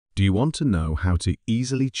Do you want to know how to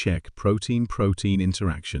easily check protein-protein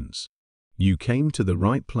interactions? You came to the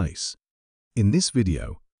right place. In this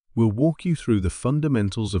video, we'll walk you through the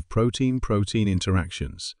fundamentals of protein-protein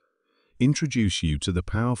interactions, introduce you to the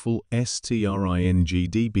powerful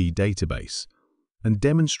STRINGDB database, and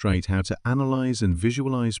demonstrate how to analyze and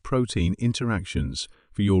visualize protein interactions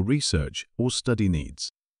for your research or study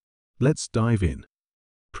needs. Let's dive in.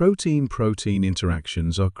 Protein-protein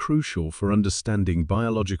interactions are crucial for understanding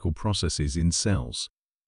biological processes in cells.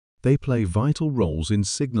 They play vital roles in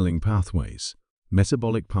signaling pathways,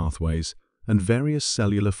 metabolic pathways, and various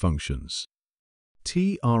cellular functions.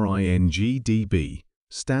 TRINGDB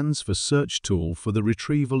stands for Search Tool for the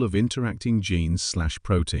Retrieval of Interacting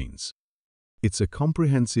Genes/Proteins. It's a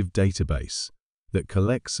comprehensive database that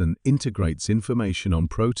collects and integrates information on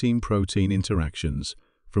protein-protein interactions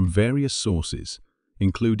from various sources,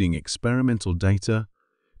 including experimental data,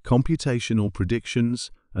 computational predictions,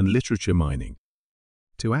 and literature mining.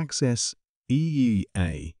 To access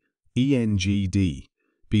EEA-ENGD,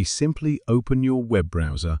 simply open your web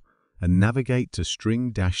browser and navigate to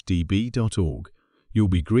string-db.org. You'll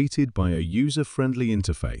be greeted by a user-friendly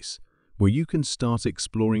interface where you can start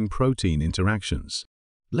exploring protein interactions.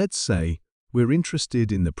 Let's say we're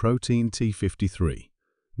interested in the protein T53,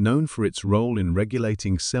 known for its role in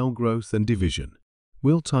regulating cell growth and division.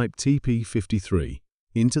 We'll type TP53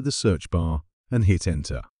 into the search bar and hit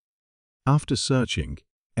Enter. After searching,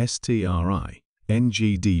 STRINGDB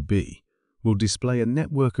will display a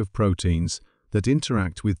network of proteins that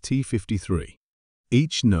interact with T53.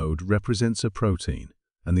 Each node represents a protein,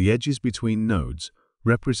 and the edges between nodes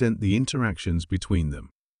represent the interactions between them.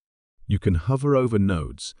 You can hover over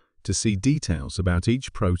nodes to see details about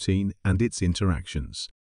each protein and its interactions.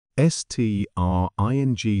 STRINGDB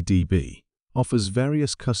offers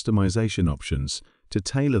various customization options to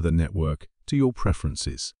tailor the network to your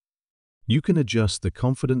preferences. You can adjust the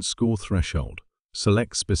confidence score threshold,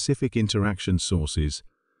 select specific interaction sources,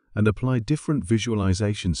 and apply different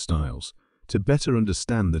visualization styles to better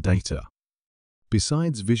understand the data.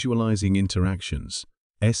 Besides visualizing interactions,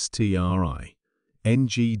 STRINGDB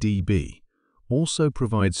also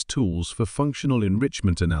provides tools for functional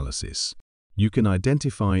enrichment analysis. You can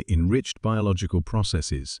identify enriched biological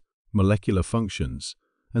processes, molecular functions,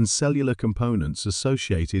 and cellular components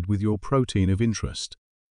associated with your protein of interest.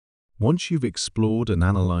 Once you've explored and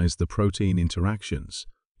analyzed the protein interactions,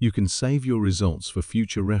 you can save your results for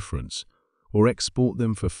future reference or export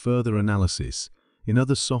them for further analysis in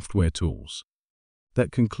other software tools.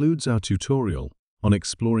 That concludes our tutorial on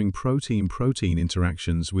exploring protein-protein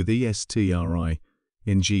interactions with STRINGDB.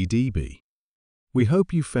 We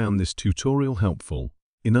hope you found this tutorial helpful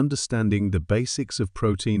in understanding the basics of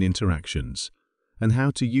protein interactions and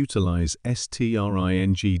how to utilize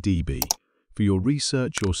STRINGDB for your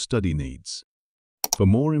research or study needs. For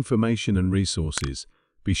more information and resources,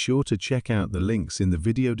 be sure to check out the links in the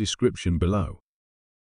video description below.